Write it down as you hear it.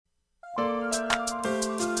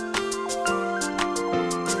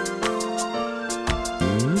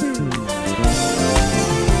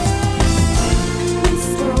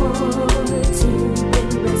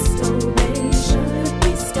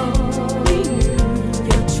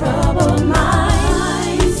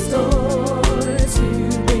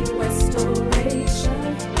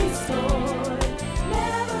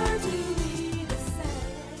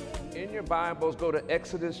Bibles, go to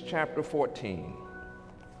Exodus chapter 14.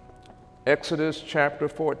 Exodus chapter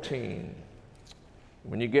 14.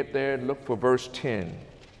 When you get there, look for verse 10.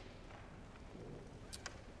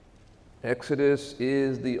 Exodus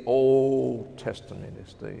is the Old Testament.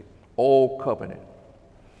 It's the Old Covenant.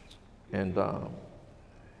 And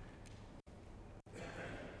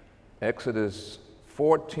Exodus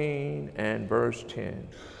 14 and verse 10.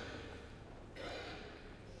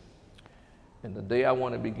 And today I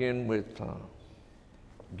want to begin with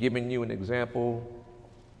giving you an example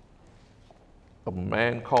of a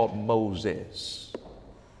man called Moses.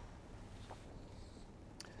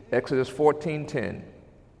 Exodus 14:10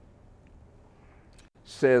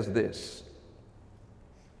 says this,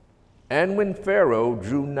 "And when Pharaoh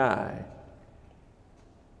drew nigh,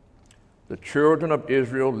 the children of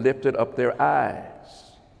Israel lifted up their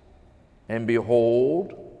eyes, and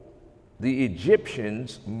behold, the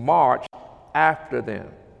Egyptians marched after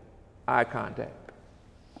them." Eye contact.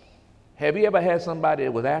 Have you ever had somebody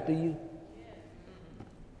that was after you?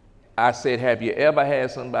 I said, have you ever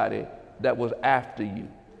had somebody that was after you?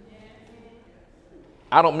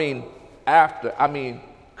 I don't mean after, I mean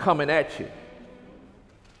coming at you.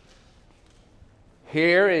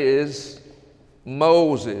 Here is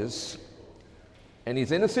Moses, and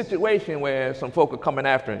he's in a situation where some folk are coming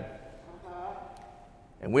after him.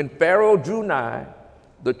 And when Pharaoh drew nigh,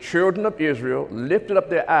 the children of Israel lifted up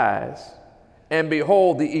their eyes, and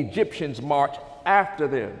behold, the Egyptians marched after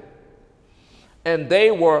them. And they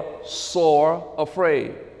were sore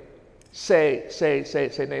afraid. Say,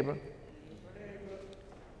 neighbor.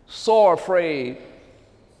 Sore afraid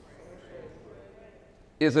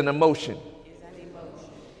is an emotion.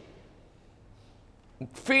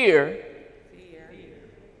 Fear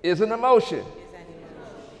is an emotion.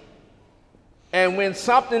 And when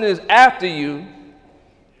something is after you,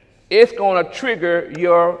 it's going to trigger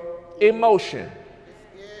your emotion.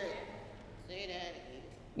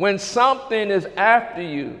 When something is after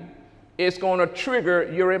you, it's going to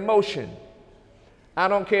trigger your emotion. I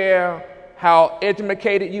don't care how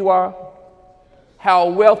educated you are, how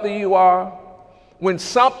wealthy you are. When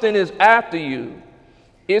something is after you,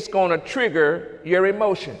 it's going to trigger your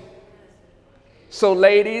emotion. So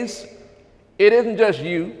ladies, it isn't just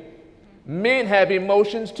you. Men have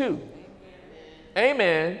emotions too.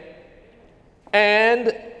 Amen.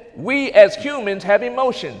 And we as humans have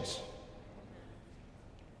emotions.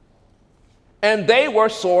 And they were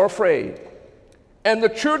sore afraid. And the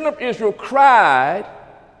children of Israel cried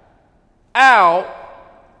out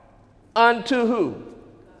unto who?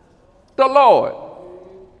 The Lord.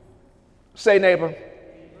 Say, neighbor.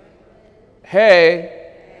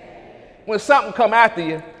 Hey, when something come after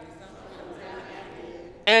you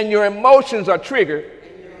and your emotions are triggered,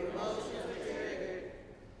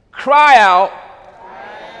 cry out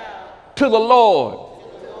to the Lord.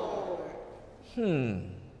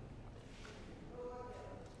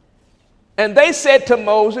 And they said to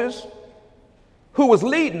Moses, who was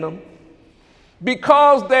leading them,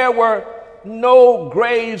 because there were no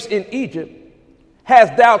graves in Egypt,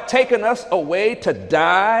 hast thou taken us away to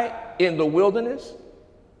die in the wilderness?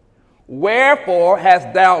 Wherefore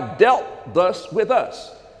hast thou dealt thus with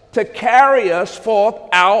us, to carry us forth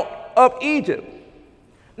out of Egypt?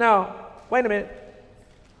 Now, wait a minute.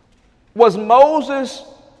 Was Moses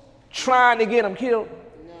trying to get them killed?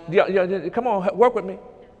 No. Come on, work with me.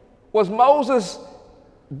 Was Moses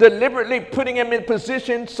deliberately putting them in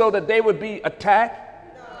position so that they would be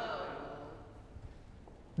attacked? No.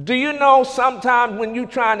 Do you know sometimes when you're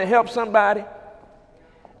trying to help somebody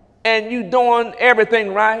and you're doing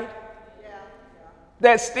everything right,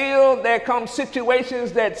 that still there come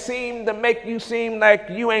situations that seem to make you seem like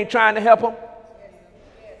you ain't trying to help them?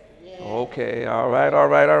 Okay, all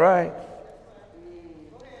right.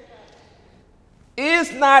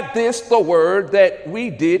 Is not this the word that we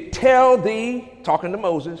did tell thee, talking to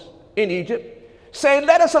Moses, in Egypt, saying,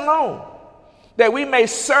 let us alone, that we may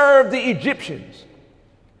serve the Egyptians?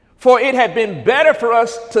 For it had been better for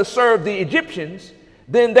us to serve the Egyptians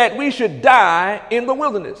than that we should die in the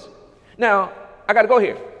wilderness. Now, I got to go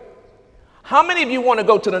here. How many of you want to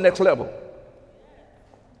go to the next level?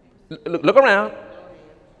 Look around.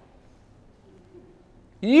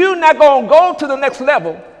 You're not going to go to the next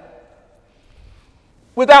level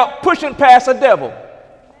without pushing past the devil.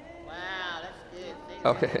 Wow,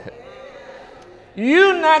 that's good. Okay.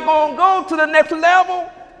 You're not going to go to the next level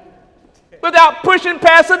without pushing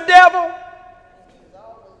past the devil.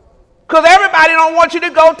 Because everybody don't want you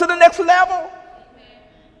to go to the next level.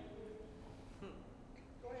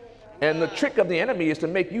 And the trick of the enemy is to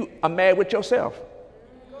make you mad with yourself.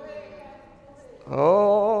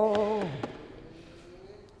 Oh.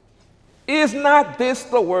 Is not this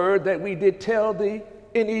the word that we did tell thee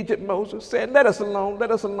in Egypt? Moses said, let us alone, let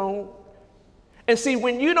us alone. And see,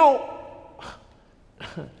 when you don't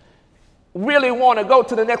really want to go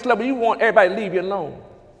to the next level, you want everybody to leave you alone.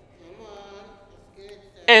 Come on. That's good,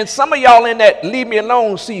 sir. And some of y'all in that leave me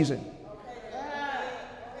alone season.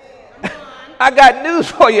 I got news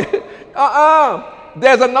for you.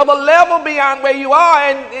 There's another level beyond where you are,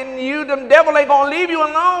 and you, the devil ain't going to leave you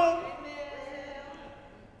alone.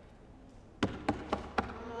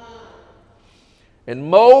 And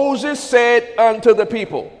Moses said unto the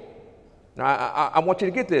people, now I want you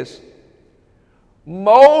to get this.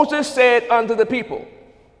 Moses said unto the people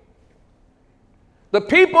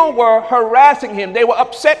were harassing him. They were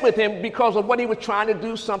upset with him because of what he was trying to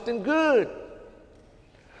do something good.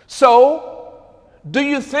 So, do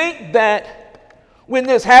you think that when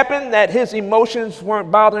this happened that his emotions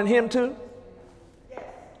weren't bothering him too?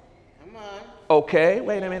 Come on. Okay,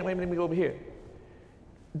 wait a minute, let me go over here.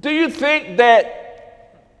 Do you think that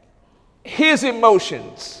his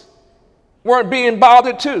emotions weren't being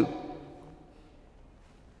bothered too?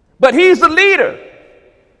 But he's the leader.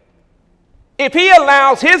 If he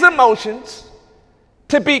allows his emotions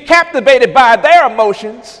to be captivated by their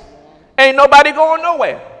emotions, ain't nobody going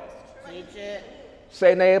nowhere. Teach it.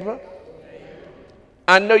 Say, neighbor,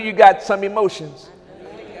 I know you got some emotions,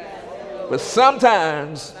 but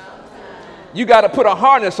sometimes you got to put a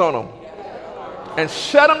harness on them and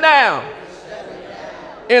shut them down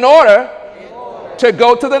in order to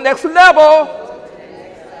go to the next level.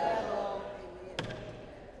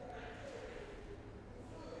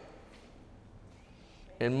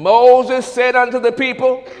 And Moses said unto the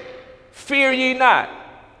people, fear ye not.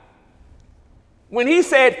 When he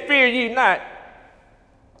said, fear ye not,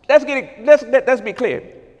 let's be clear.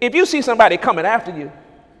 If you see somebody coming after you,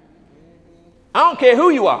 I don't care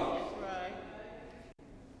who you are,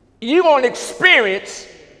 you're going to experience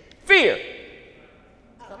fear.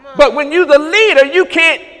 But when you're the leader, you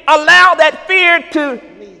can't allow that fear to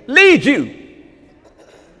lead you.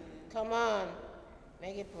 Come on.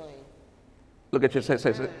 Make it plain. Look at your,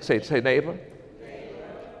 say neighbor.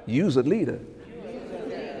 You's a leader.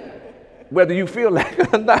 Whether you feel like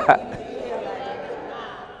it or not.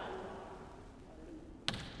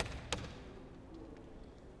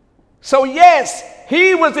 So yes,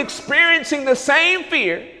 he was experiencing the same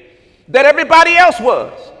fear that everybody else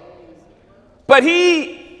was. But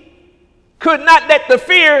he could not let the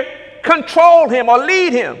fear control him or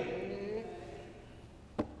lead him.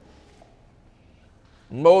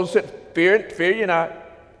 Moses said, fear you not.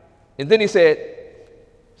 And then he said,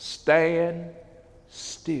 stand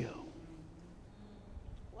still.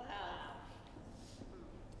 Wow.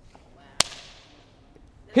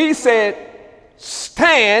 He said,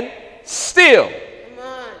 stand still. Come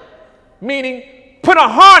on. Meaning, put a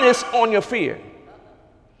harness on your fear.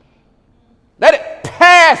 Let it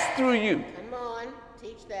pass through you. Come on.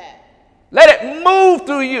 Teach that. Let it move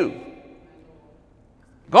through you.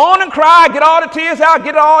 Go on and cry, get all the tears out,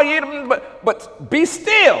 get it all in, but be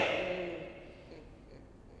still.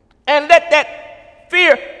 And let that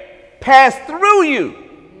fear pass through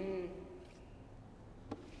you.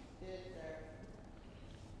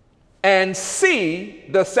 And see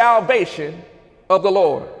the salvation of the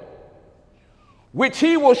Lord, which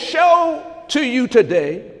he will show to you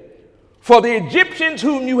today. For the Egyptians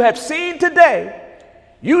whom you have seen today,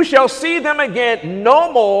 you shall see them again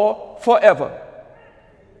no more forever.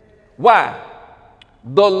 Why?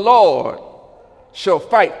 The Lord shall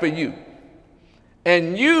fight for you,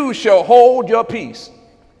 and you shall hold your peace.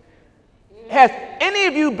 Has any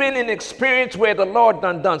of you been in an experience where the Lord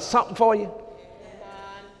done something for you?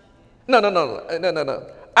 No.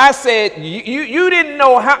 I said you didn't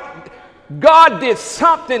know how God did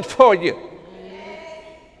something for you.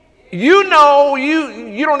 You know,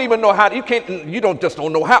 you don't even know how, you don't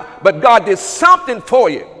know how, but God did something for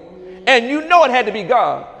you. And you know it had to be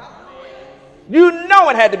God. You know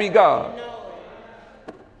it had to be God.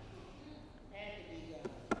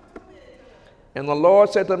 And the Lord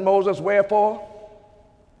said to Moses, wherefore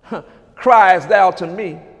criest thou to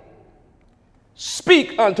me?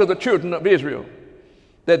 Speak unto the children of Israel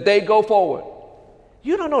that they go forward.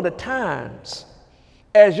 You don't know the times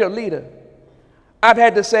as your leader I've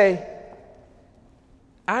had to say,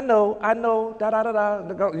 I know,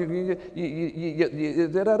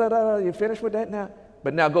 you finished with that now?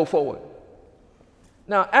 But now go forward.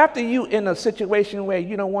 Now, after you in a situation where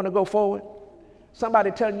you don't want to go forward,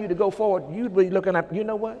 somebody telling you to go forward, you'd be looking at, you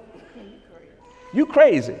know what? You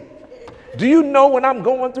crazy. Do you know what I'm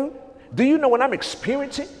going through? Do you know what I'm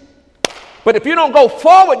experiencing? But if you don't go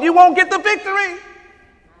forward, you won't get the victory.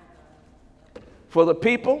 For the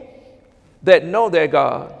people that know their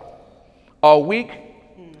God are weak.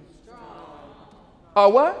 Are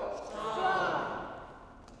what?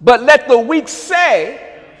 But let the weak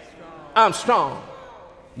say, I'm strong.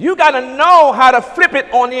 You got to know how to flip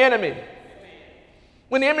it on the enemy.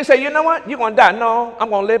 When the enemy say, you know what? You're going to die. No, I'm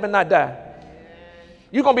going to live and not die.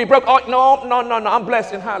 You're going to be broke. Oh, no. I'm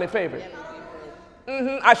blessed and highly favored.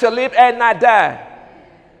 I shall live and not die.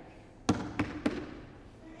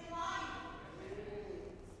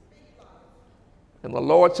 And the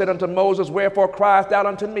Lord said unto Moses, wherefore criest thou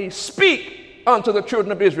unto me? Speak unto the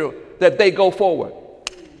children of Israel that they go forward.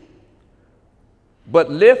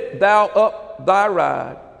 But lift thou up thy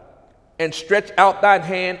rod and stretch out thine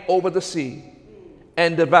hand over the sea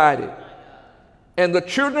and divide it. And the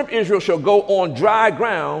children of Israel shall go on dry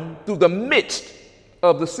ground through the midst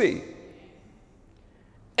of the sea.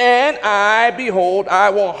 And behold,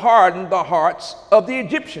 I will harden the hearts of the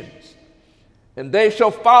Egyptians, and they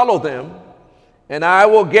shall follow them, and I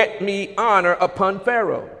will get me honor upon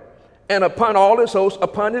Pharaoh, and upon all his hosts,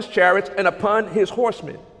 upon his chariots, and upon his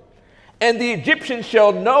horsemen. And the Egyptians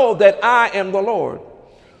shall know that I am the Lord,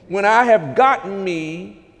 when I have gotten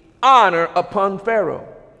me honor upon Pharaoh,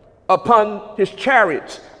 upon his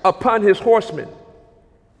chariots, upon his horsemen.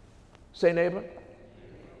 Say, neighbor.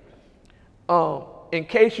 In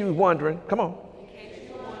case you're wondering, come on.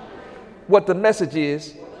 What the message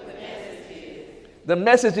is. The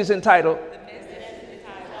message is entitled,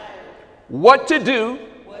 What to Do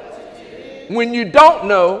When You Don't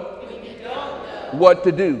Know What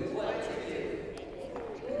to Do.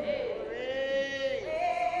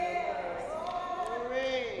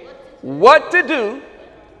 What to do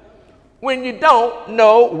when you don't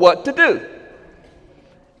know what to do.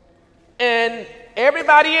 And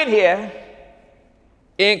everybody in here,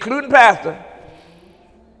 including Pastor,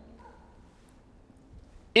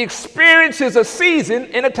 experiences a season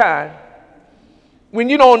and a time when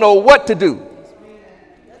you don't know what to do.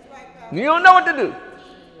 You don't know what to do.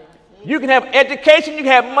 You can have education, you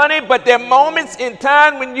can have money, but there are moments in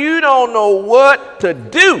time when you don't know what to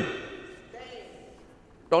do.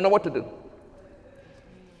 Don't know what to do.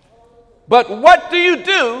 But what do you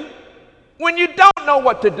do when you don't know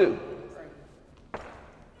what to do?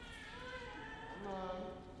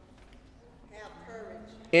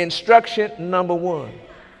 Instruction number 1.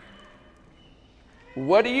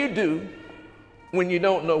 What do you do when you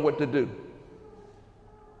don't know what to do?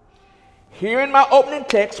 Here in my opening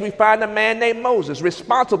text, we find a man named Moses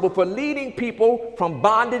responsible for leading people from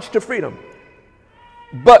bondage to freedom.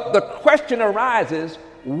 But the question arises,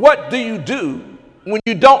 what do you do when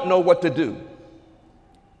you don't know what to do?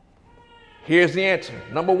 Here's the answer.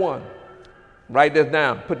 Number 1, write this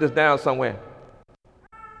down, put this down somewhere.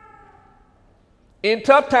 In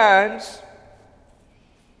tough times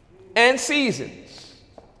and seasons,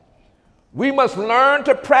 we must learn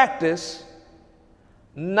to practice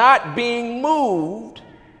not being moved,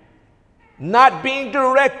 not being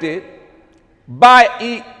directed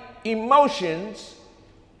by emotions,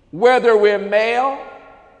 whether we're male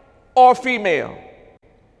or female.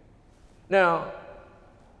 Now,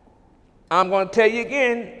 I'm going to tell you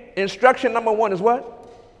again, instruction number 1 is what?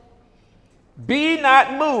 Be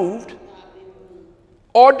not moved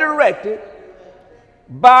or directed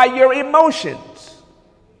by your emotions,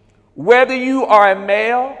 whether you are a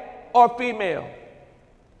male or female.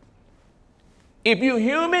 If you're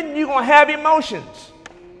human, you're going to have emotions.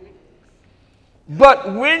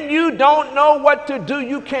 But when you don't know what to do,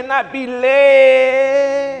 you cannot be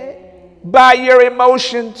led by your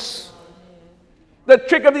emotions. The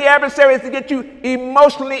trick of the adversary is to get you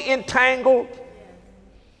emotionally entangled.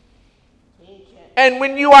 And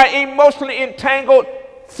when you are emotionally entangled,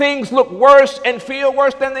 things look worse and feel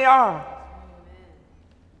worse than they are.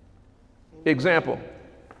 Example.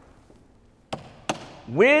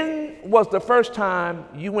 When was the first time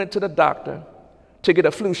you went to the doctor to get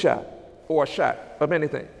a flu shot or a shot of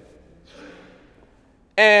anything?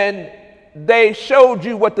 And they showed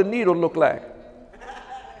you what the needle looked like.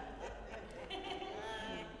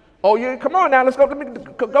 Oh, you come on now, let's go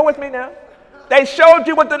with me now. They showed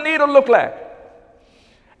you what the needle looked like.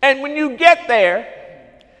 And when you get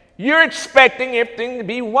there, you're expecting everything to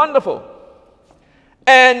be wonderful.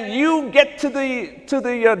 And you get to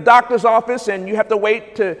the doctor's office and you have to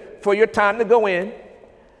wait for your time to go in.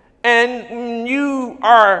 And when you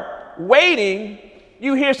are waiting,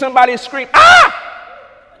 you hear somebody scream, "Ah!"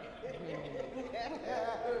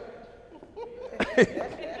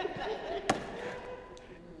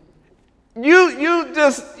 You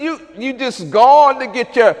just go on to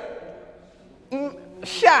get your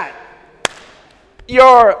shot,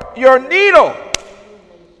 your needle.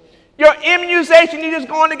 Your immunization, you're just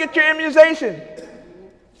going to get your immunization.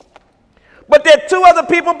 But there are two other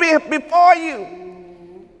people before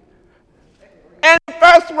you. And the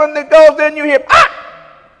first one that goes in, you hear, ah!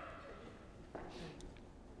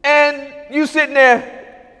 And you sitting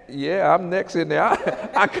there, yeah, I'm next in there.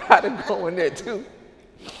 I got to go in there too.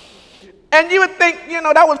 And you would think,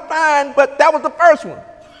 that was fine, but that was the first one.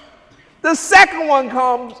 The second one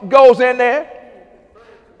goes in there,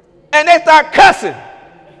 and they start cussing.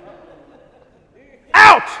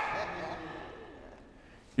 Ouch!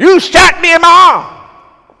 You shot me in my arm.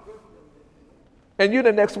 And you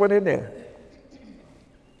the next one in there.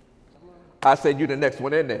 I said you the next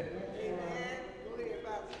one in there.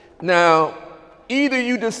 Now, either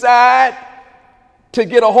you decide to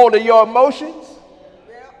get a hold of your emotions,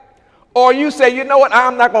 or you say, you know what,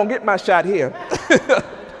 I'm not going to get my shot here.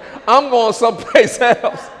 I'm going someplace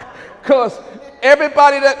else. Because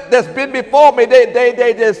everybody that's been before me,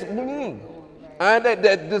 they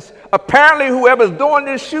just, apparently whoever's doing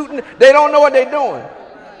this shooting, they don't know what they're doing.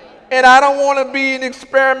 And I don't want to be an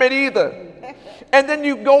experiment either. And then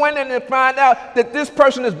you go in and find out that this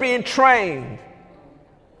person is being trained.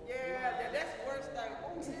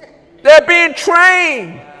 They're being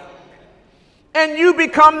trained. And you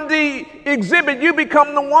become the exhibit. You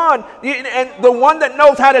become the one. And the one that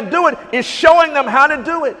knows how to do it is showing them how to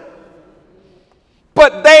do it.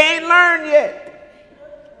 But they ain't learned yet.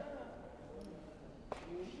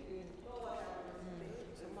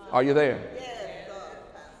 Are you there?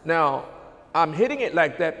 Now, I'm hitting it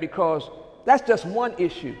like that because that's just one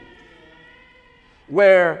issue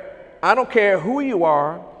where I don't care who you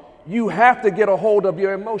are, you have to get a hold of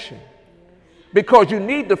your emotion because you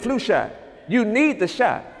need the flu shot. You need the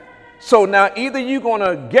shot. So now either you're going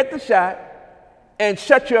to get the shot and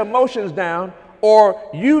shut your emotions down, or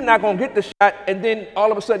you're not going to get the shot and then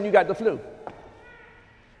all of a sudden you got the flu.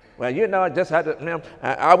 Well, I just had to,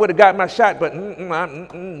 I would have got my shot, but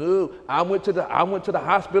no. I went to the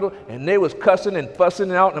hospital and they was cussing and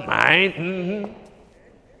fussing out and I ain't.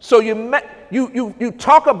 So you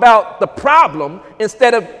talk about the problem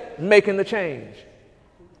instead of making the change.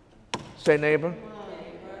 Say, neighbor.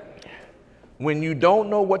 When you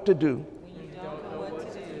don't know what to do,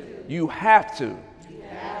 you have to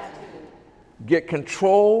get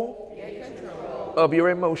control of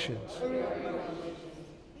your emotions.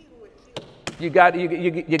 You got to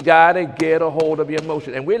get a hold of your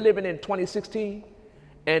emotions. And we're living in 2016.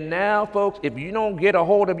 And now, folks, if you don't get a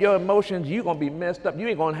hold of your emotions, you're going to be messed up. You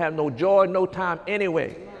ain't going to have no joy, no time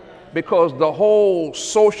anyway. Because the whole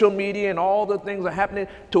social media and all the things are happening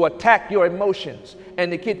to attack your emotions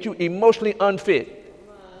and to get you emotionally unfit.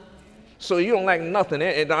 So you don't like nothing.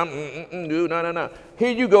 No.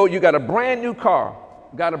 Here you go. You got a brand new car.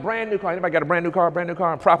 Anybody got a brand new car?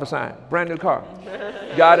 I'm prophesying. Brand new car.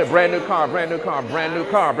 Got it. Brand new car.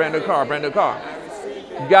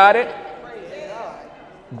 Got it.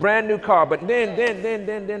 Brand new car. But then,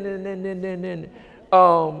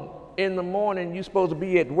 in the morning, you're supposed to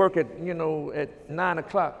be at work at 9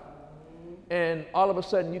 o'clock. And all of a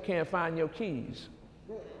sudden, you can't find your keys.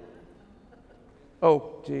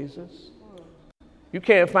 Oh, Jesus. You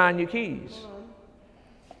can't find your keys.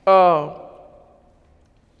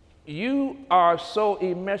 You are so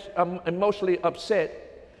emotionally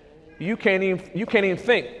upset, you can't even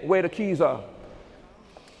think where the keys are.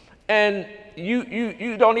 And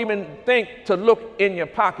you don't even think to look in your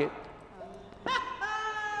pocket.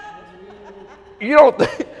 You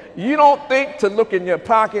don't think to look in your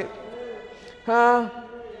pocket, huh?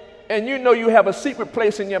 And you have a secret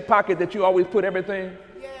place in your pocket that you always put everything,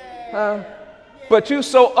 huh? But you're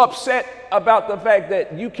so upset about the fact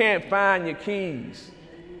that you can't find your keys.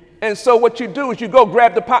 And so what you do is you go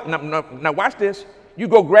grab the pocket. Now watch this. You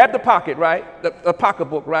go grab the pocket, right? The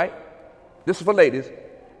pocketbook, right? This is for ladies.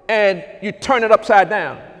 And you turn it upside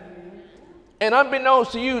down. And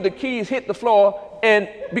unbeknownst to you, the keys hit the floor, and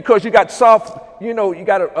because you got soft, you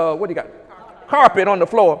got a, carpet on the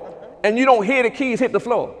floor, and you don't hear the keys hit the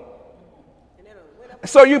floor.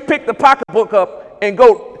 So you pick the pocketbook up and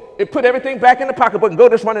go, and put everything back in the pocketbook and go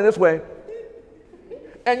this one and this way.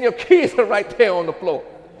 And your keys are right there on the floor.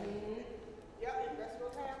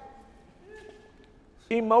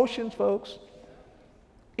 Emotions, folks.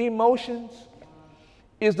 Emotions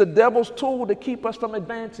is the devil's tool to keep us from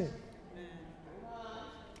advancing.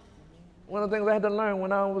 One of the things I had to learn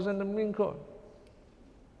when I was in the Marine Corps.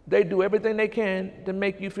 They do everything they can to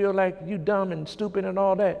make you feel like you dumb and stupid and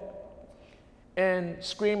all that. And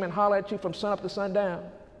scream and holler at you from sun up to sundown.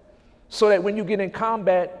 So that when you get in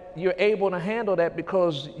combat, you're able to handle that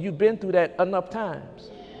because you've been through that enough times.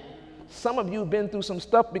 Some of you have been through some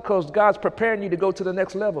stuff because God's preparing you to go to the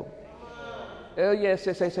next level. Oh, yes,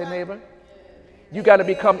 say, neighbor. You got to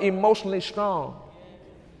become emotionally strong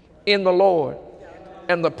in the Lord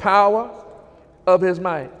and the power of his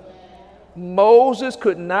might. Moses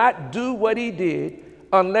could not do what he did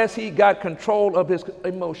unless he got control of his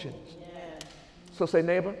emotions. So say,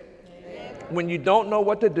 neighbor, when you don't know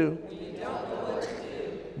what to do,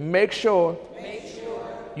 make sure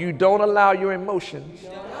you don't allow your emotions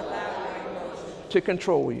to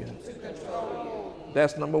control you.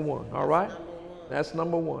 That's number one, all right? That's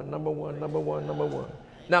number one.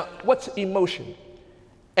 Now, what's emotion?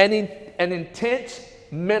 An intense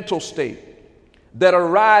mental state that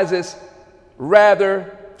arises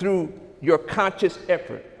rather through your conscious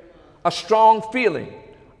effort, a strong feeling,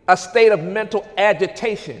 a state of mental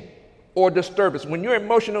agitation or disturbance. When you're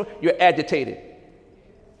emotional, you're agitated.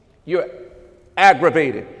 You're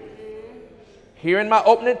aggravated. Here in my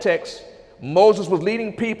opening text, Moses was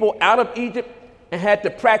leading people out of Egypt and had to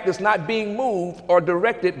practice not being moved or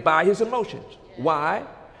directed by his emotions. Why?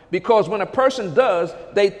 Because when a person does,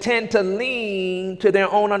 they tend to lean to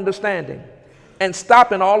their own understanding and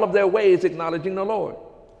stop in all of their ways acknowledging the Lord.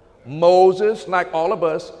 Moses, like all of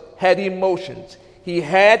us, had emotions. He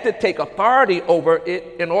had to take authority over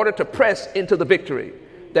it in order to press into the victory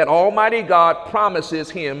that Almighty God promises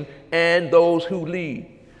him and those who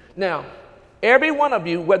lead. Now, every one of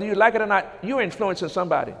you, whether you like it or not, you're influencing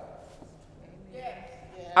somebody.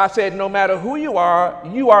 I said, no matter who you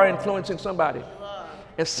are influencing somebody.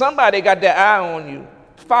 And somebody got their eye on you,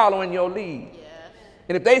 following your lead.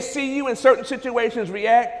 And if they see you in certain situations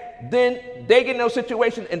react, then they get in those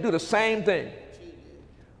situations and do the same thing.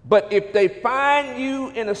 But if they find you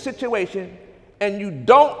in a situation and you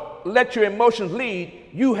don't let your emotions lead,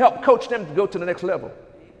 you help coach them to go to the next level.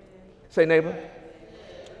 Say, neighbor,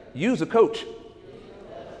 use a coach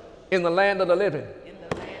in the land of the living.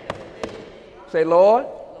 Say, Lord,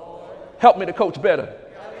 help me to coach better.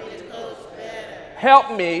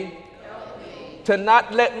 Help me to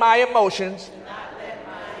not let my emotions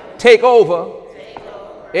take over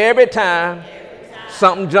every time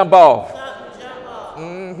something jump off.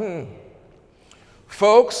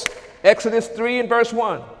 Folks, Exodus 3 and verse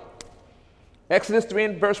 1. Exodus 3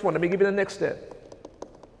 and verse 1. Let me give you the next step.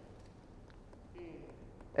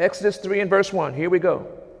 Exodus 3 and verse 1. Here we go.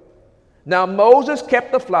 Now Moses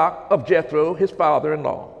kept the flock of Jethro, his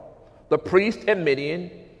father-in-law, the priest at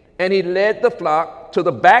Midian, and he led the flock to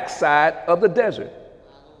the backside of the desert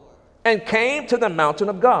and came to the mountain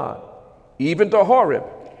of God, even to Horeb.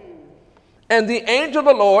 And the angel of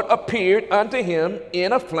the Lord appeared unto him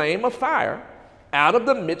in a flame of fire out of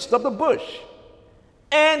the midst of the bush.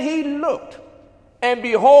 And he looked, and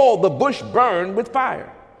behold, the bush burned with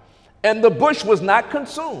fire, and the bush was not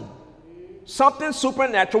consumed. Something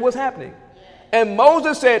supernatural was happening. And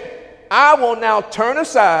Moses said, I will now turn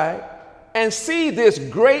aside and see this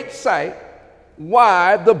great sight,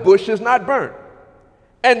 why the bush is not burnt.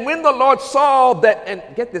 And when the Lord saw that, and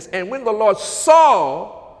get this, and when the Lord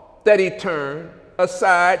saw that he turned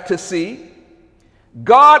aside to see,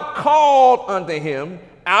 God called unto him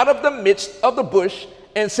out of the midst of the bush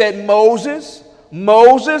and said, Moses,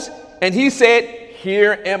 Moses. And he said,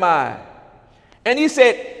 Here am I. And he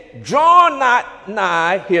said, Draw not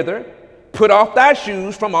nigh hither, put off thy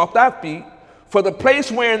shoes from off thy feet, for the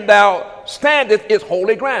place wherein thou standest is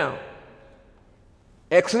holy ground.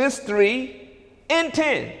 Exodus 3 and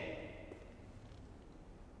 10.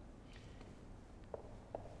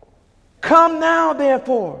 Come now,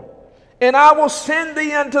 therefore, and I will send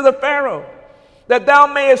thee unto the Pharaoh, that thou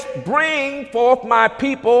mayest bring forth my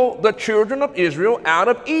people, the children of Israel, out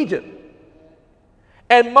of Egypt.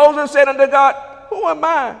 And Moses said unto God, Who am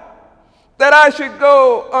I, that I should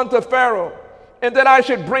go unto Pharaoh, and that I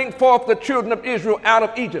should bring forth the children of Israel out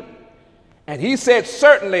of Egypt? And he said,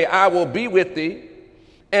 Certainly I will be with thee,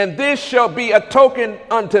 and this shall be a token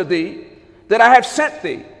unto thee, that I have sent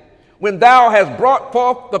thee, when thou hast brought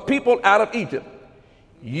forth the people out of Egypt.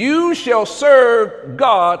 You shall serve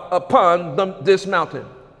God upon this mountain.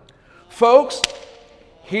 Folks,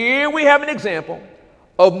 here we have an example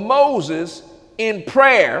of Moses in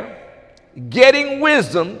prayer, getting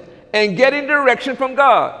wisdom and getting direction from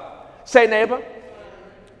God. Say, neighbor.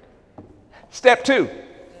 Step 2.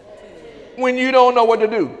 When you don't know what to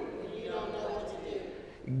do.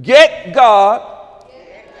 Get God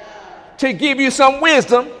to give you some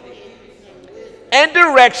wisdom and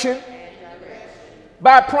direction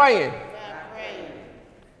by praying.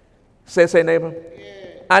 Say, neighbor.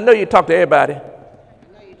 I know you talk to everybody.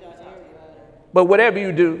 But whatever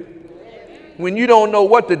you do, when you don't know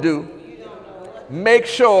what to do, make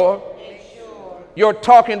sure your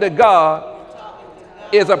talking to God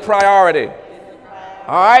is a priority.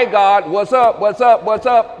 All right, God, what's up? What's up? What's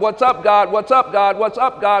up? What's up, God? What's up, God? What's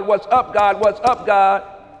up, God? What's up, God? What's up, God?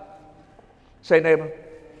 Say, neighbor,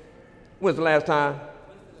 when's the last time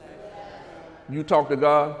you talked to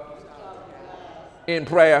God in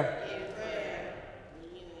prayer?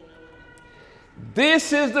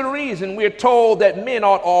 This is the reason we're told that men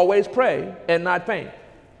ought always pray and not faint.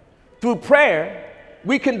 Through prayer,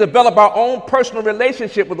 we can develop our own personal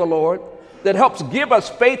relationship with the Lord that helps give us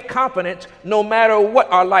faith confidence no matter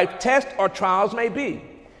what our life tests or trials may be.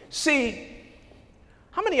 See,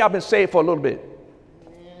 how many of y'all been saved for a little bit?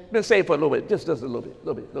 Been saved for a little bit, just a little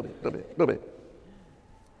bit.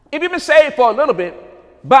 If you've been saved for a little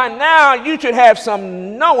bit, by now you should have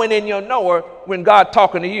some knowing in your knower when God's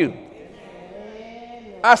talking to you.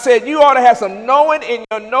 I said you ought to have some knowing in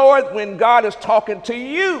your knower when God is talking to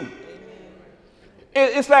you.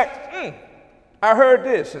 It's like, I heard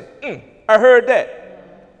this, and I heard that.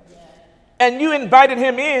 And you invited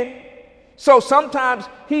him in, so sometimes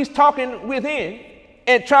he's talking within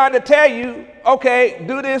and trying to tell you, okay,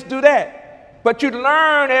 do this, do that. But you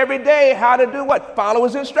learn every day how to do what? Follow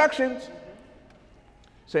his instructions.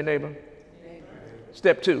 Say, neighbor.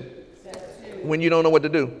 Step 2. When you don't know what to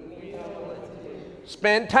do.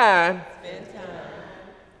 Spend time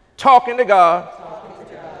talking to God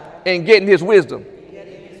and getting his wisdom.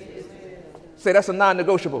 Say, that's a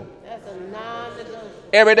non-negotiable. That's a non-negotiable.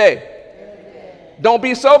 Every day. Don't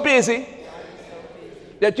be so busy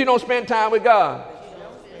that you don't spend time with God.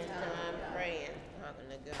 Spend time praying, talking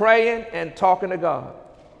to God. Praying and talking to God.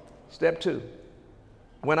 Step 2.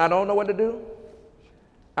 When I don't know what to do,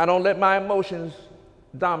 I don't let my emotions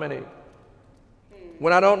dominate.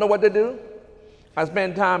 When I don't know what to do, I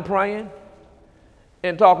spend time praying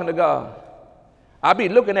and talking to God. I'll be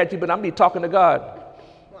looking at you, but I'll be talking to God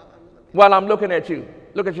while I'm looking at you.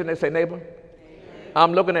 Look at you and say, neighbor,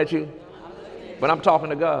 I'm looking at you, but I'm talking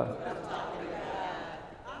to God.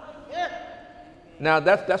 Now,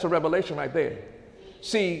 that's a revelation right there.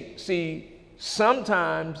 See,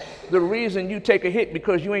 sometimes the reason you take a hit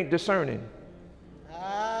because you ain't discerning.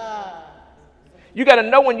 You got to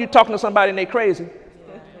know when you're talking to somebody and they crazy.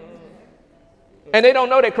 And they don't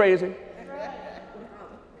know they're crazy.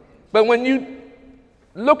 But when you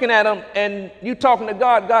looking at them and you talking to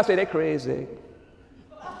God, God say they're crazy.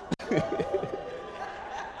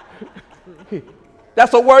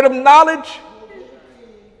 That's a word of knowledge,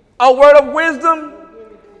 a word of wisdom.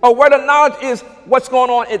 A word of knowledge is what's going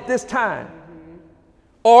on at this time.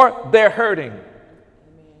 Or they're hurting.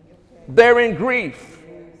 They're in grief.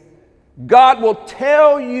 God will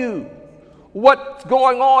tell you what's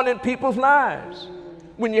going on in people's lives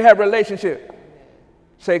when you have a relationship.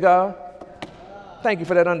 Say, God, thank you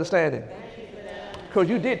for that understanding. Because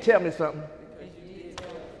you did tell me something.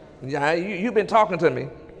 Yeah, you've been talking to me.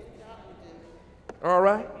 All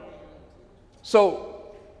right? So,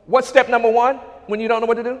 what's step number 1 when you don't know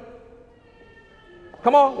what to do?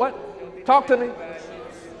 Come on, what? Talk to me.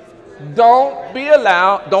 Don't be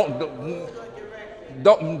allowed, don't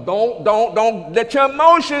let your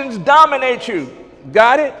emotions dominate you.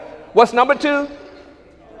 Got it? What's number 2?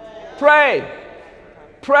 Pray.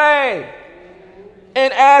 Pray.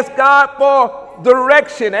 And ask God for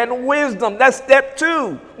direction and wisdom. That's step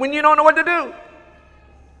 2. When you don't know what to do.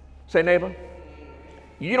 Say, neighbor,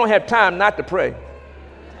 you don't have time not to pray.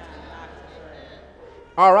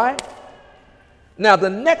 All right? Now, the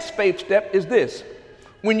next faith step is this.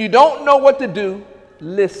 When you don't know what to do,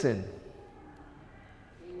 listen.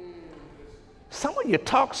 Some of you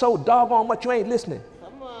talk so doggone much you ain't listening.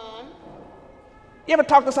 Come on. You ever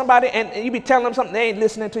talk to somebody and you be telling them something, they ain't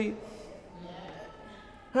listening to you?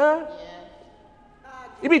 Huh?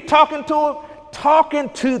 You be talking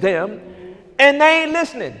to them, and they ain't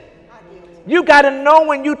listening. You got to know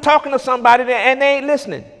when you talking to somebody and they ain't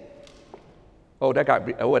listening. Oh,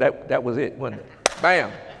 that was it, wasn't it?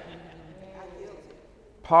 Bam.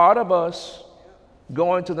 Part of us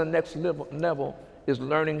going to the next level is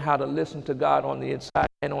learning how to listen to God on the inside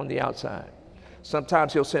and on the outside.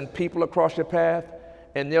 Sometimes he'll send people across your path,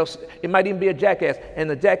 and it might even be a jackass, and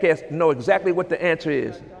the jackass know exactly what the answer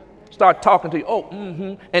is. Start talking to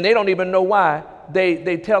you, and they don't even know why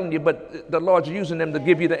they telling you, but the Lord's using them to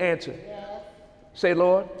give you the answer. Say,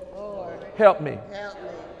 Lord, help me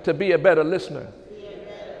to be a better listener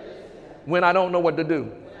when I don't know what to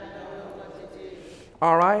do.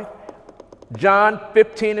 All right? John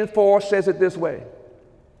 15:4 says it this way.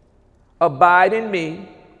 Abide in me,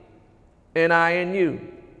 and I in you.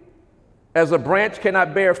 As a branch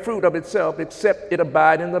cannot bear fruit of itself except it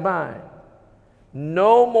abide in the vine.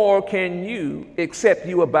 No more can you except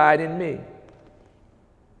you abide in me.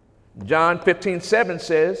 John 15:7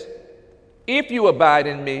 says, If you abide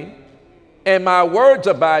in me, and my words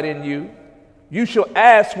abide in you, you shall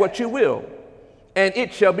ask what you will, and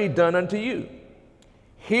it shall be done unto you.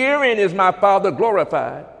 Herein is my Father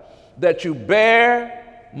glorified, that you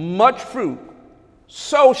bear much fruit,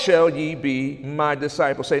 so shall ye be my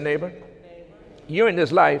disciples. Say, neighbor, you're in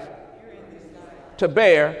this life to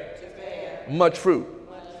bear much fruit.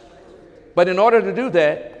 But in order to do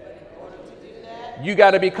that, you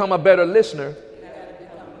got to become a better listener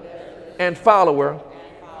and follower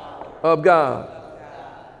of God.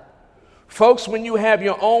 Folks, when you have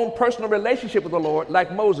your own personal relationship with the Lord,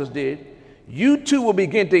 like Moses did, you too will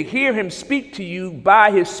begin to hear him speak to you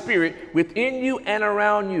by his Spirit within you and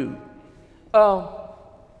around you.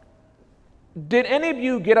 Did any of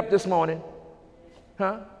you get up this morning?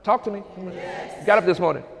 Talk to me. Yes. Got up this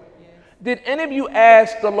morning. Yes. Did any of you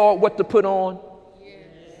ask the Lord what to put on? Yes.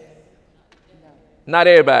 Not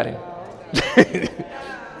everybody.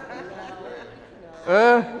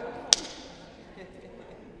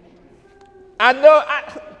 I know.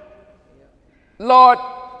 Lord,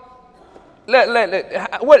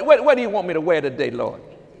 what do you want me to wear today, Lord?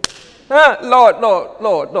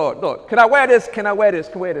 Lord. Can I wear this? Can I wear this?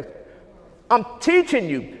 Can I wear this? I'm teaching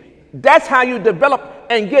you. That's how you develop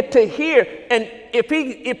and get to hear. And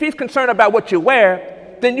if he's concerned about what you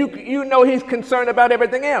wear, then you know he's concerned about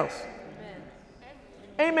everything else.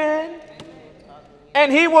 Amen. And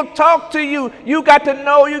he will talk to you. You got to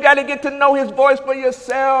get to know his voice for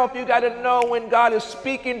yourself. You got to know when God is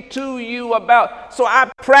speaking to you about. So I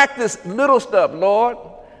practice little stuff, Lord.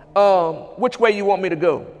 Which way you want me to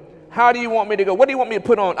go? How do you want me to go? What do you want me to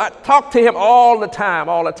put on? I talk to him all the time.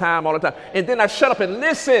 And then I shut up and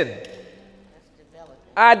listen.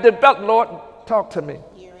 I develop, Lord, talk to me.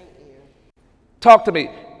 Talk to me.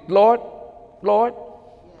 Lord.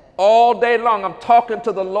 All day long, I'm talking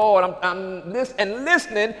to the Lord. I'm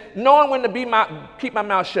listening, knowing when to keep my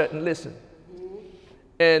mouth shut and listen.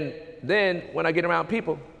 And then when I get around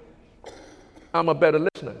people, I'm a better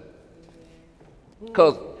listener.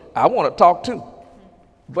 Because I want to talk too.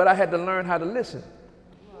 But I had to learn how to listen.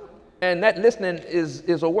 And that listening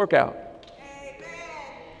is a workout.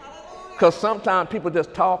 Because sometimes people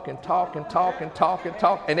just talk, and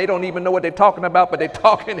they don't even know what they're talking about, but they're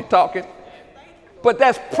talking. But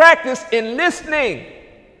that's practice in listening.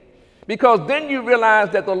 Because then you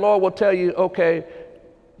realize that the Lord will tell you, okay,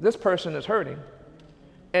 this person is hurting,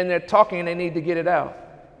 and they're talking and they need to get it out.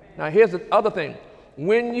 Now here's the other thing.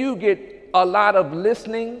 When you get a lot of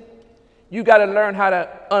listening, you got to learn how to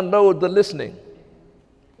unload the listening.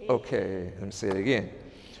 Okay, let me say it again.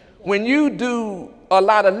 When you do a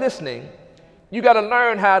lot of listening, you got to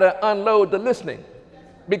learn how to unload the listening.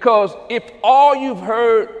 Because if all you've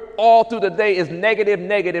heard all through the day is negative.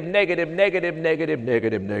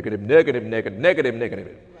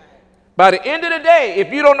 By the end of the day,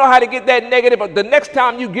 if you don't know how to get that negative, the next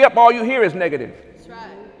time you get up, all you hear is negative. That's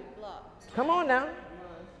right. Come on now.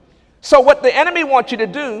 So what the enemy wants you to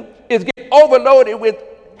do is get overloaded with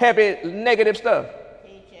heavy negative stuff.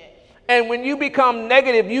 And when you become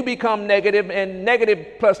negative, and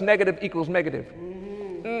negative plus negative equals negative.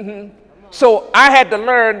 So I had to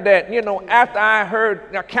learn that, after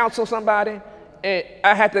I counsel somebody, and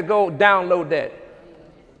I had to go download that.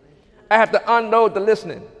 I have to unload the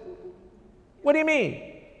listening. What do you mean?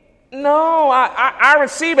 No, I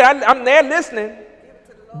receive it. I'm there listening.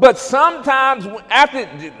 But sometimes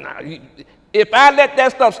if I let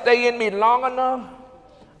that stuff stay in me long enough,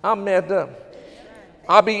 I'm messed up.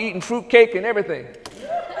 I'll be eating fruitcake and everything.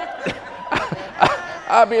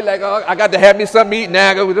 I'll be like, oh, I got to have me something to eat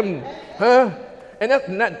now. I go with them. And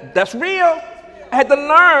that's real. I had to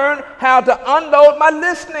learn how to unload my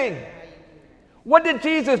listening. What did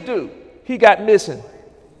Jesus do? He got missing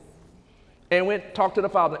and went talk to the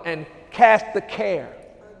Father and cast the care.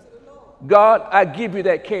 God, I give you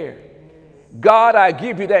that care. God, I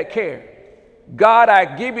give you that care. God, I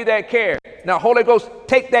give you that care. Now, Holy Ghost,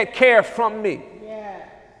 take that care from me. Yeah.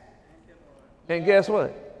 And guess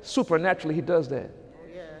what? Supernaturally, he does that.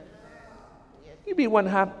 Yeah. You be one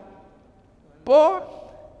hot. Boy,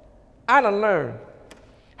 I done learned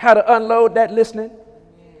how to unload that listening.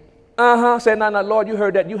 Say, no, Lord, you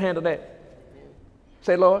heard that. You handle that.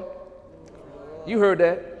 Say, Lord, you heard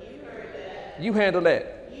that. You handle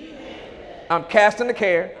that. I'm casting the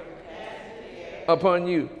care upon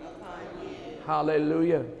you.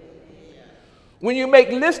 Hallelujah. When you make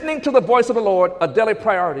listening to the voice of the Lord a daily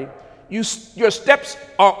priority, your steps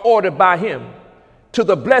are ordered by him to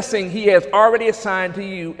the blessing he has already assigned to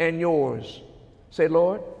you and yours. Say,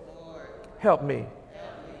 Lord, help me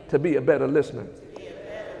to be a better listener.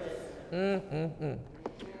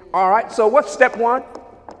 All right, so what's step one?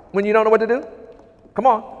 When you don't know what to do? Come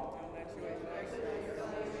on.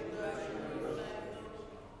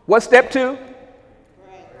 What's step 2?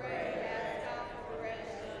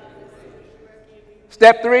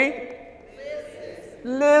 Step 3?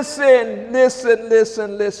 Listen.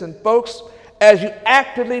 Folks, as you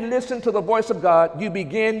actively listen to the voice of God, you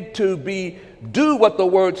begin to do what the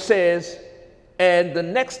word says. And the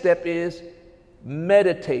next step is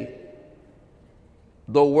meditate.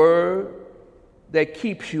 The word that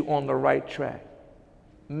keeps you on the right track.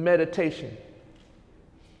 Meditation.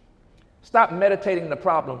 Stop meditating the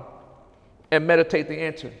problem and meditate the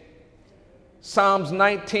answer. Psalms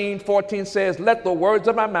 19:14 says, let the words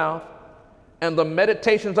of my mouth and the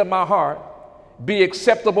meditations of my heart be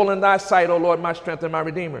acceptable in thy sight, O Lord, my strength and my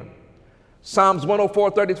redeemer. Psalms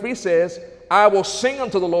 104:33 says, I will sing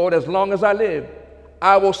unto the Lord as long as I live.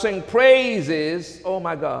 I will sing praises, oh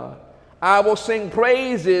my God. I will sing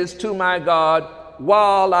praises to my God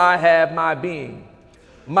while I have my being.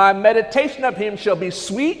 My meditation of him shall be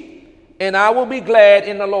sweet, and I will be glad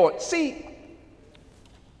in the Lord. See,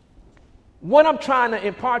 what I'm trying to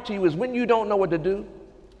impart to you is when you don't know what to do,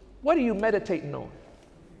 what are you meditating on?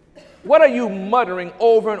 What are you muttering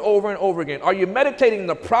over and over and over again? Are you meditating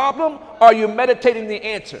the problem or are you meditating the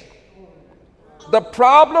answer? The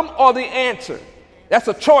problem or the answer? That's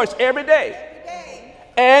a choice every day.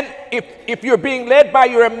 And if you're being led by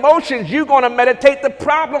your emotions, you're going to meditate the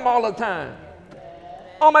problem all the time.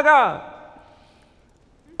 Oh my God.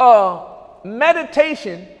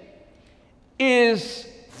 Meditation is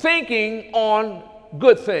thinking on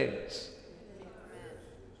good things.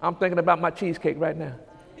 I'm thinking about my cheesecake right now.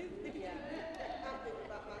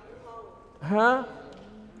 Huh?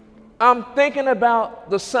 I'm thinking about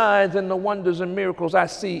the signs and the wonders and miracles I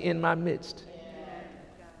see in my midst.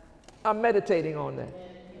 I'm meditating on that.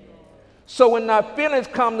 So when my feelings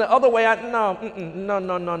come the other way, no.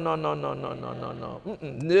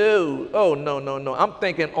 I'm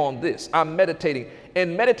thinking on this. I'm meditating.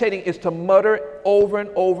 And meditating is to mutter over and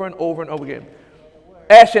over and over and over again.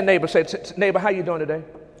 Ask your neighbor, say, neighbor, how you doing today?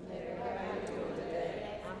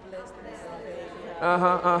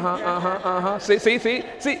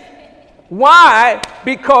 See. Why?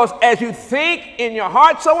 Because as you think in your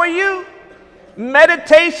heart, so are you.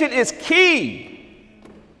 Meditation is key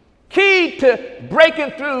to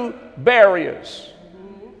breaking through barriers.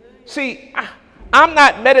 See, I'm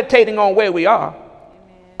not meditating on where we are.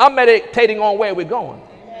 I'm meditating on where we're going.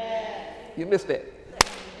 You missed that.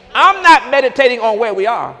 I'm not meditating on where we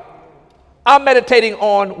are. I'm meditating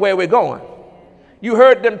on where we're going. You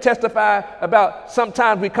heard them testify about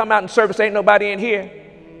sometimes we come out in service, ain't nobody in here.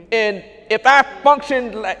 And if I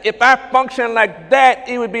function like that,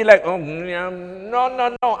 it would be like, oh,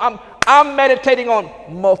 no. I'm meditating on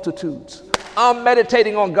multitudes. I'm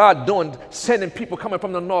meditating on God sending people coming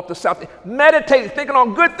from the north to south. Meditating, thinking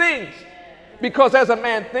on good things. Because as a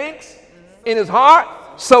man thinks in his heart,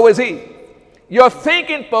 so is he. Your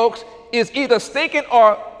thinking, folks, is either stinking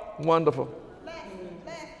or wonderful.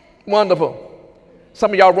 Wonderful.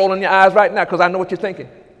 Some of y'all rolling your eyes right now because I know what you're thinking.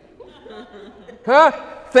 Huh?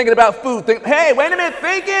 Thinking about food. Hey, wait a minute,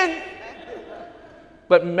 thinking.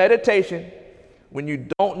 But meditation, when you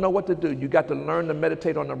don't know what to do, you got to learn to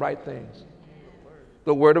meditate on the right things.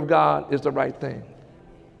 The Word of God is the right thing.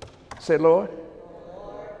 Say, Lord,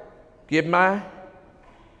 give my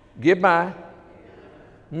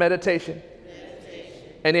meditation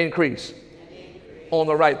an increase on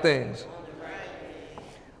the right things.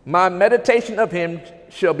 My meditation of him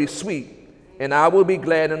shall be sweet, and I will be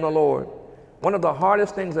glad in the Lord. One of the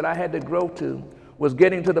hardest things that I had to grow to was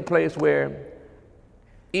getting to the place where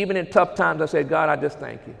even in tough times I said, God, I just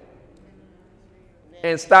thank you.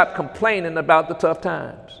 And stop complaining about the tough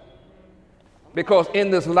times. Because in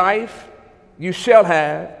this life, you shall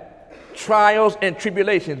have trials and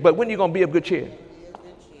tribulations. But when are you going to be of good cheer?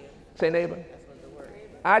 Say, neighbor,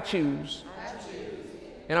 I choose.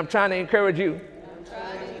 And I'm trying to encourage you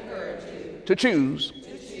to choose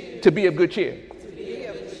to be of good cheer.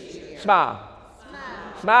 Smile.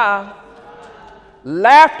 Smile.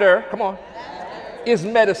 Laughter, come on, is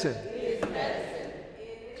medicine.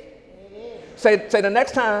 Say the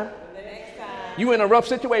next time you in a rough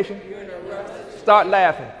situation, start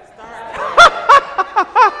laughing.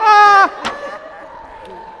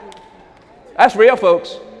 That's real,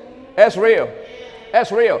 folks. That's real.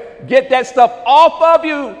 That's real. Get that stuff off of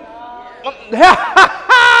you.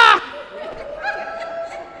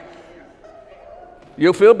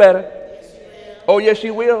 You'll feel better. Oh, yes,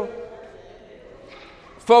 you will.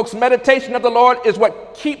 Folks, meditation of the Lord is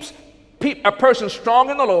what keeps a person strong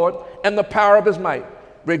in the Lord and the power of his might,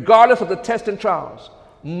 regardless of the tests and trials.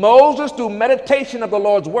 Moses, through meditation of the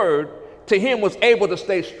Lord's word, to him was able to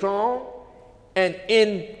stay strong and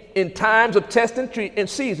in times of test and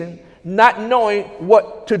season, not knowing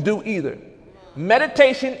what to do either.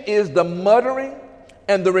 Meditation is the muttering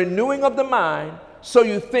and the renewing of the mind so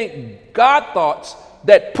you think God thoughts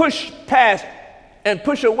that push past and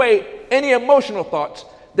push away any emotional thoughts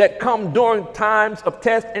that come during times of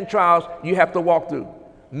tests and trials you have to walk through.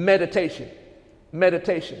 Meditation,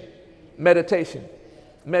 meditation, meditation,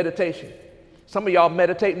 meditation. Some of y'all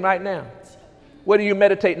meditating right now. What are you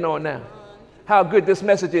meditating on now? How good this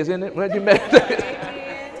message is, isn't it? When you meditate.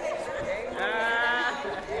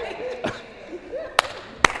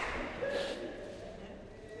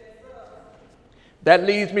 That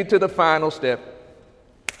leads me to the final step.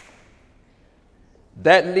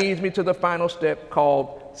 That leads me to the final step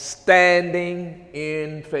called standing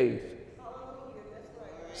in faith.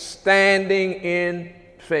 Standing in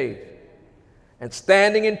faith. And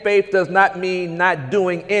standing in faith does not mean not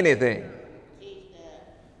doing anything.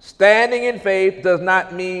 Standing in faith does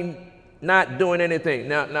not mean not doing anything.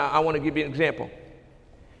 Now I want to give you an example.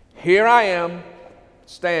 Here I am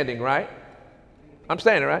standing, right? I'm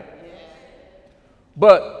standing, right?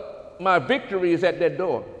 But my victory is at that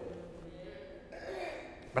door.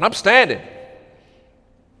 But I'm standing.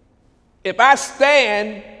 If I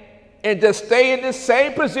stand and just stay in this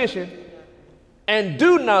same position and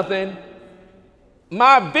do nothing,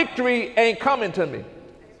 my victory ain't coming to me.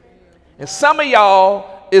 And some of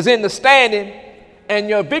y'all is in the standing and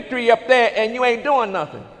your victory up there and you ain't doing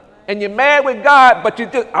nothing. And you're mad with God, but you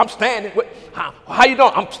just, I'm standing. How you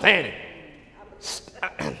doing? I'm standing.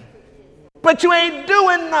 But you ain't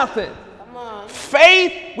doing nothing.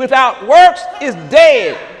 Faith without works is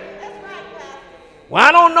dead. Well,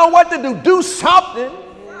 I don't know what to do. Do something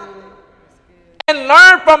and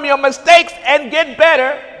learn from your mistakes and get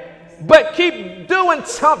better, but keep doing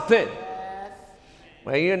something.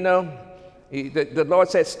 Well, you know, the Lord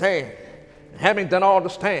said stand. Having done all to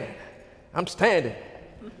stand, I'm standing,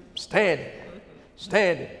 standing,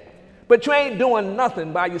 standing. But you ain't doing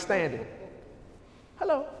nothing by you standing.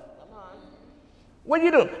 Hello. What are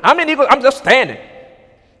you doing? I'm just standing,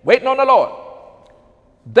 waiting on the Lord.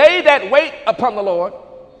 They that wait upon the Lord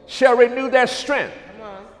shall renew their strength.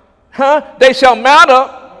 They shall mount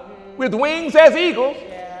up with wings as eagles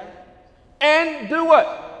and do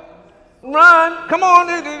what? Run. Come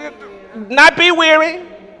on. Not be weary.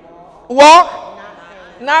 Walk.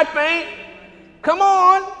 Not faint. Come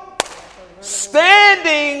on.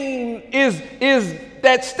 Standing is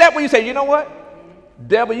that step where you say, you know what?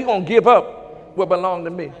 Devil, you're going to give up what belong to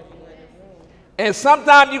me. And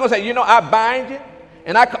sometimes you're going to say, you know, I bind you.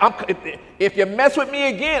 And if you mess with me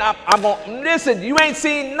again, I'm going to, listen, you ain't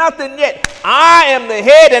seen nothing yet. I am the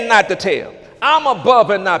head and not the tail. I'm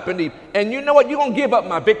above and not beneath. And you know what? You're going to give up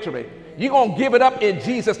my victory. You're going to give it up in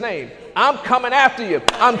Jesus' name. I'm coming after you.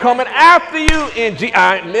 I'm coming after you in Jesus.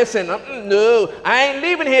 Listen, no, I ain't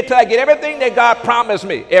leaving here till I get everything that God promised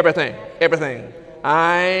me. Everything.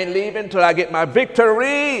 I ain't leaving till I get my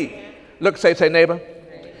victory. Look, say neighbor,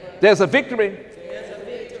 there's a victory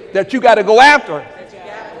that you got to go after.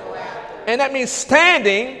 And that means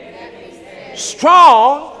standing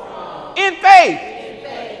strong in faith.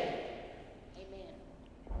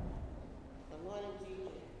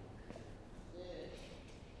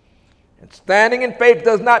 And standing in faith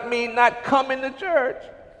does not mean not coming to church.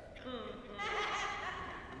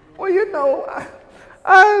 Well, you know,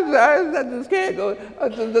 I just can't go.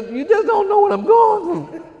 You just don't know what I'm going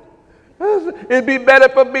through. It'd be better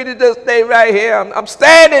for me to just stay right here. I'm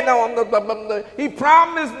standing on the he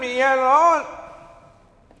promised me, you know.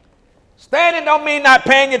 Standing don't mean not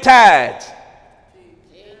paying your tithes.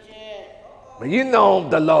 But you know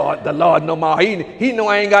the Lord no more. He know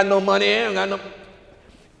I ain't got no money.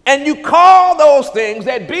 And you call those things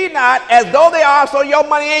that be not as though they are, so your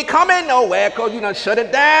money ain't coming nowhere because you done shut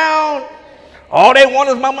it down. All they want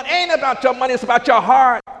is my money. Ain't about your money, it's about your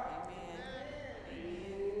heart.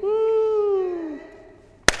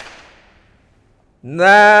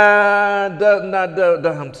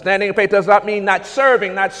 Standing in faith does not mean not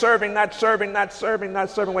serving. Well, you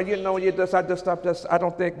know, I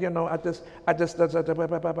don't think, you know,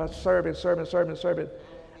 serving.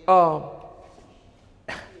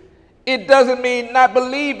 It doesn't mean not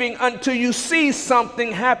believing until you see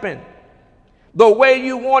something happen the way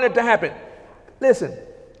you want it to happen. Listen,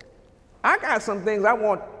 I got some things I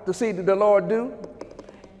want to see the Lord do,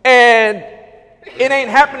 and it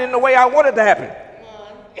ain't happening the way I want it to happen.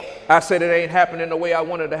 I said it ain't happening the way I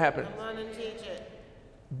wanted it to happen.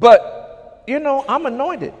 But, you know, I'm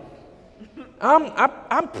anointed.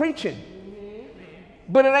 I'm preaching.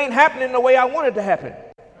 But it ain't happening the way I want it to happen.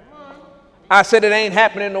 I said it ain't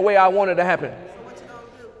happening the way I wanted it to happen.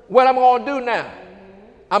 What I'm going to do now?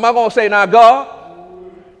 Am I going to say, now, God,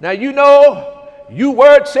 now you know, you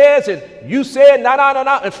word says, and you said, no,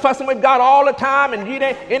 and fussing with God all the time, and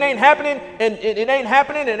it ain't happening, and it ain't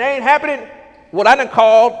happening, and it ain't happening. Well, I done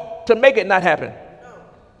called to make it not happen.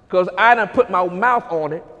 Because I done put my mouth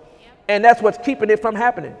on it, and that's what's keeping it from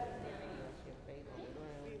happening.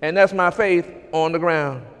 And that's my faith on the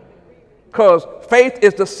ground. Because faith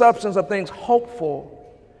is the substance of things hoped for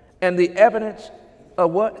and the evidence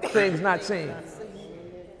of what? Things not seen.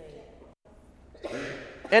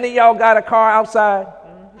 Any of y'all got a car outside?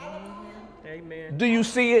 Amen. Do you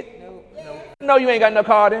see it? No, you ain't got no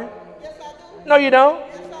car then. No, you don't.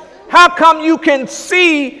 How come you can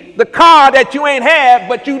see the car that you ain't had,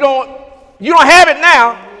 but you don't have it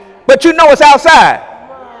now, but you know it's outside?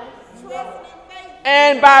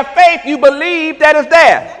 And by faith you believe that it's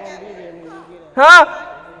there.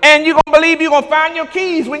 Huh? And you're going to believe you're going to find your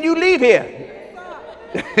keys when you leave here.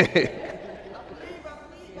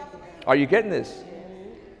 Are you getting this?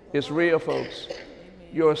 It's real, folks.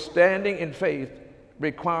 Your standing in faith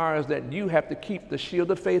requires that you have to keep the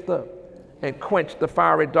shield of faith up and quench the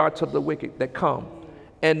fiery darts of the wicked that come,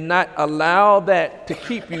 and not allow that to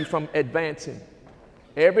keep you from advancing.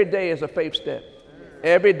 Every day is a faith step.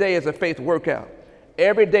 Every day is a faith workout.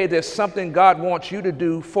 Every day there's something God wants you to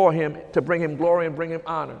do for him to bring him glory and bring him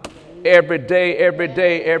honor. Every day, every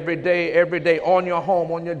day, every day, every day, on your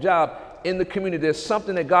home, on your job, in the community, there's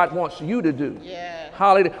something that God wants you to do. Yeah.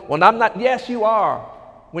 Hallelujah. Well, I'm not, yes, you are.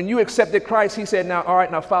 When you accepted Christ, he said, now, all right,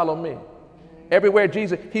 now follow me. Everywhere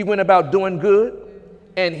Jesus, he went about doing good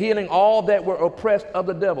and healing all that were oppressed of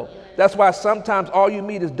the devil. That's why sometimes all you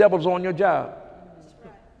meet is devils on your job.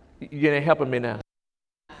 You ain't helping me now.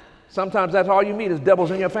 Sometimes that's all you meet is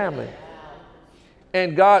devils in your family.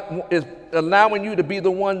 And God is allowing you to be the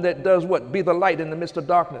one that does what? Be the light in the midst of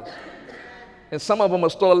darkness. And some of them are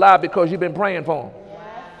still alive because you've been praying for them.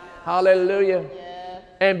 Yeah. Hallelujah. Yeah.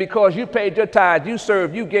 And because you paid your tithe, you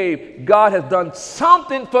served, you gave, God has done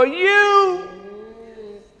something for you.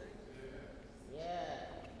 Yeah.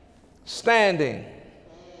 Standing.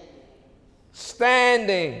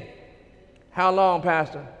 Standing. How long,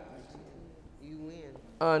 Pastor? You win.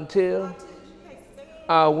 Until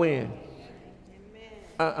I win.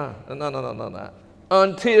 No.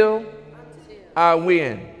 Until I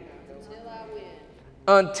win.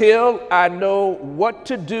 Until I know what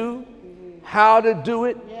to do, how to do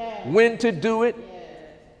it, when to do it,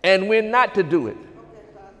 and when not to do it.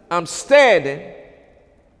 I'm standing,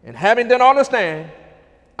 and having done all to stand,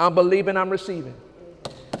 I'm believing, I'm receiving.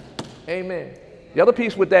 Amen. The other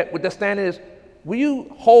piece with that standing is, will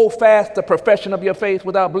you hold fast the profession of your faith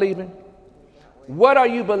without believing? What are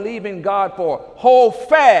you believing God for? Hold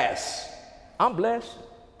fast. I'm blessed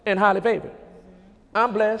and highly favored.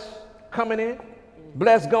 I'm blessed coming in,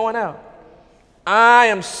 blessed going out. I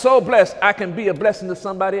am so blessed I can be a blessing to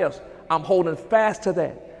somebody else. I'm holding fast to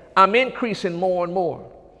that. I'm increasing more and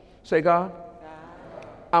more. Say, God,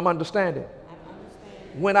 I'm understanding.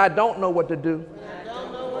 When I don't know what to do,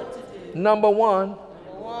 number one,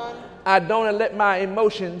 I don't let my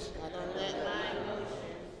emotions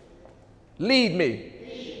lead me.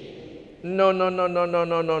 No.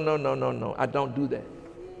 I don't do that.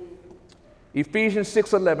 Ephesians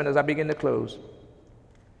 6:11, as I begin to close.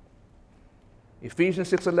 Ephesians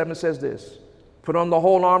 6:11 says this: put on the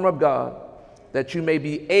whole armor of God, that you may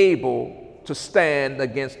be able to stand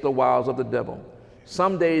against the wiles of the devil.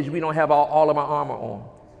 Some days we don't have all of our armor on.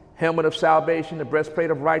 Helmet of salvation, the breastplate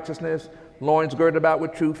of righteousness, loins girded about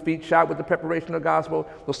with truth, feet shod with the preparation of the gospel,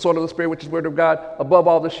 the sword of the Spirit, which is the word of God, above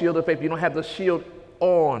all the shield of faith. You don't have the shield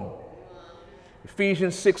on.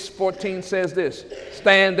 Ephesians 6:14 says this: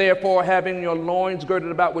 stand therefore, having your loins girded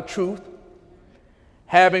about with truth,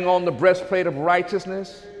 having on the breastplate of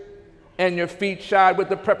righteousness, and your feet shod with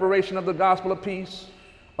the preparation of the gospel of peace.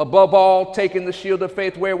 Above all, taking the shield of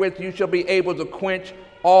faith, wherewith you shall be able to quench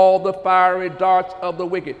all the fiery darts of the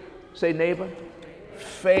wicked. Say, neighbor,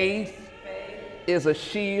 faith is a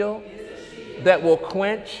shield that will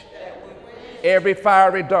quench every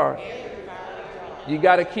fiery dart. You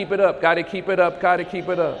got to keep it up, got to keep it up, got to keep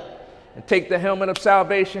it up. And take the helmet of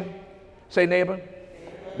salvation. Say, neighbor,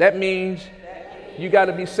 that means you got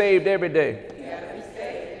to be saved every day.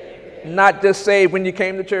 Not just saved when you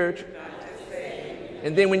came to church.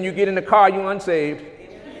 And then when you get in the car, you're unsaved.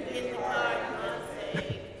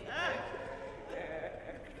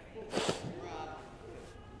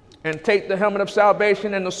 And take the helmet of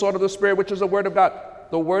salvation and the sword of the Spirit, which is the word of God.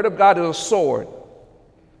 The word of God is a sword.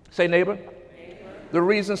 Say, neighbor. The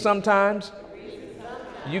reason sometimes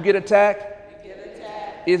you get attacked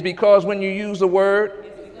is because when you use the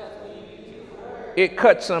word, it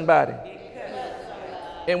cuts somebody.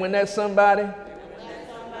 And when that somebody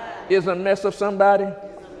is a mess of somebody,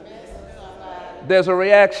 there's a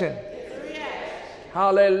reaction.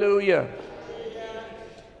 Hallelujah.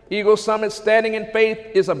 Eagle Summit standing in faith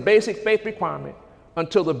is a basic faith requirement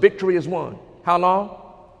until the victory is won. How long?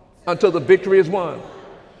 Until the victory is won.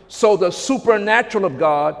 So the supernatural of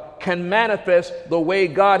God can manifest the way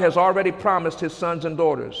God has already promised his sons and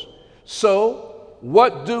daughters. So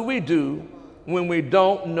what do we do when we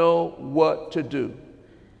don't know what to do?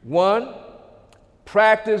 1,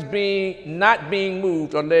 practice not being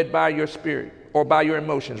moved or led by your spirit, or by your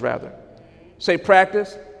emotions rather. Say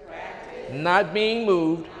practice. Not being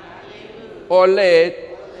moved or led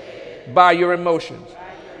by your emotions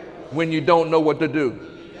when you don't know what to do.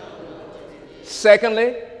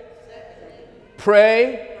 Secondly,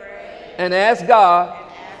 pray and ask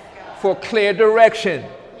God for clear direction.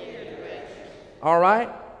 All right?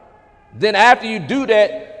 Then after you do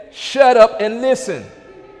that, shut up and listen.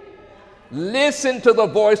 Listen to the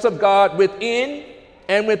voice of God within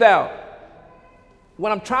and without.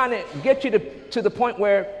 When I'm trying to get you to the point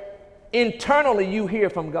where internally you hear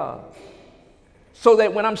from God, so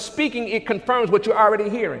that when I'm speaking, it confirms what you're already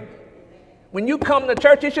hearing. When you come to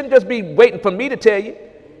church, you shouldn't just be waiting for me to tell you.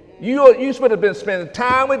 You should have been spending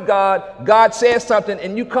time with God. God says something,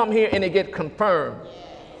 and you come here and it gets confirmed.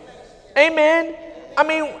 Amen. I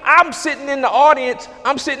mean, I'm sitting in the audience,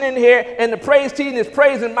 I'm sitting in here, and the praise team is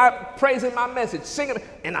praising my message, singing,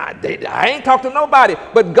 and I ain't talking to nobody,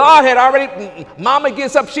 but God had already, mama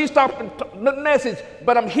gets up, she's talking the message,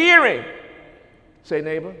 but I'm hearing. Say,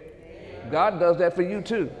 neighbor, God does that for you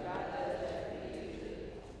too.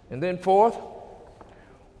 And then 4th,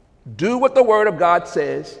 do what the word of God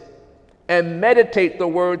says and meditate the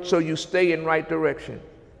word so you stay in right direction.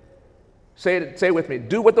 Say it with me.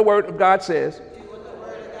 Do what the word of God says.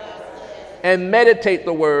 And meditate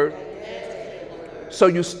the word so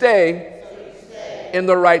you stay in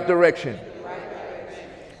the right direction.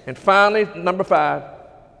 And finally, number 5,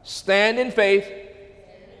 stand in faith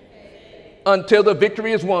until the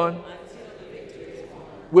victory is won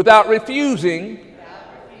without refusing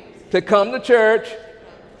to come to church,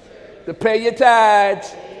 to pay your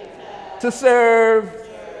tithes, to serve,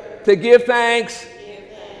 to give thanks,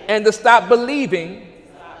 and to stop believing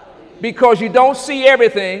because you don't see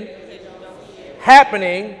everything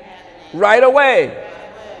happening right away.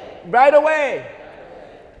 Right away.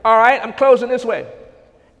 All right, I'm closing this way.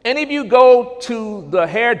 Any of you go to the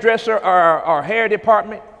hairdresser or hair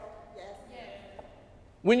department?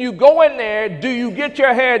 When you go in there, do you get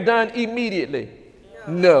your hair done immediately?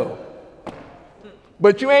 No.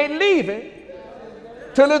 But you ain't leaving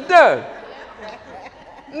till it's done.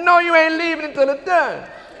 No, you ain't leaving until it's done.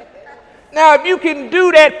 Now, if you can do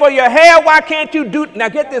that for your hair, why can't you do, now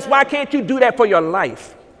get this, why can't you do that for your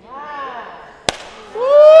life?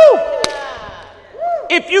 Woo!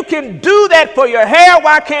 If you can do that for your hair,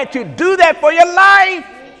 why can't you do that for your life?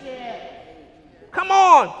 Come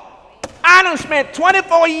on. I done spent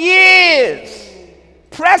 24 years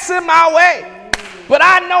pressing my way, but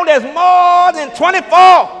I know there's more than 24.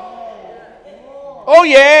 Oh,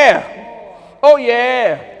 yeah. Oh,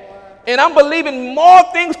 yeah. And I'm believing more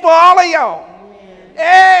things for all of y'all.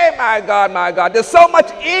 Hey, my God, my God. There's so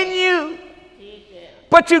much in you.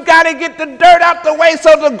 But you got to get the dirt out the way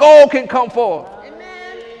so the gold can come forth.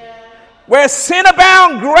 Where sin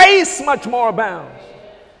abounds, grace much more abounds.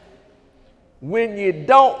 When you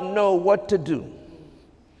don't know what to do.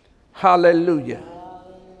 Hallelujah.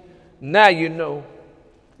 Now you know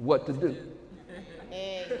what to do.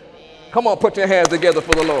 Come on, put your hands together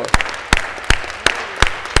for the Lord.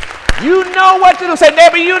 You know what to do. Say,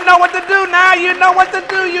 neighbor, you know what to do. Now you know what to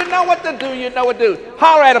do. You know what to do. You know what to do.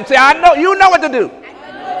 Holler at him. Say, I know. You know what to do.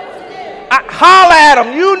 Holler at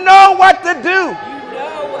him. You know what to do. You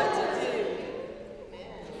know what to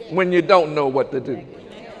do. When you don't know what to do.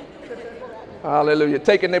 Hallelujah.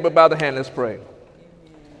 Take your neighbor by the hand. Let's pray.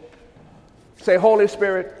 Say, Holy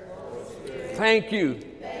Spirit, thank you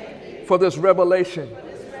for this revelation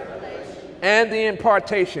and the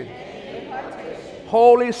impartation.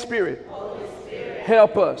 Holy Spirit,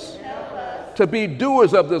 help us to be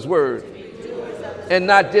doers of this word and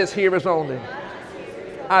not just hearers only.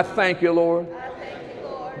 I thank you, Lord,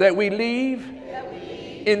 that we leave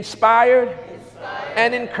inspired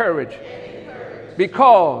and encouraged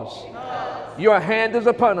because your hand is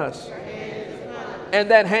upon us. And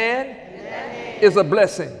that hand is a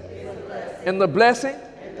blessing. And the blessing,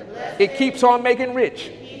 it keeps on making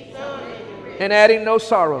rich and adding no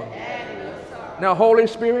sorrow. Now, Holy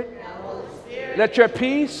Spirit, let your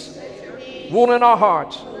peace rule in our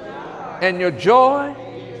hearts, and your joy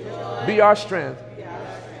be our strength.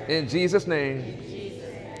 In Jesus' name,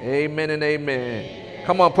 amen and amen.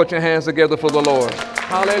 Come on, put your hands together for the Lord.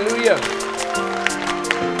 Hallelujah.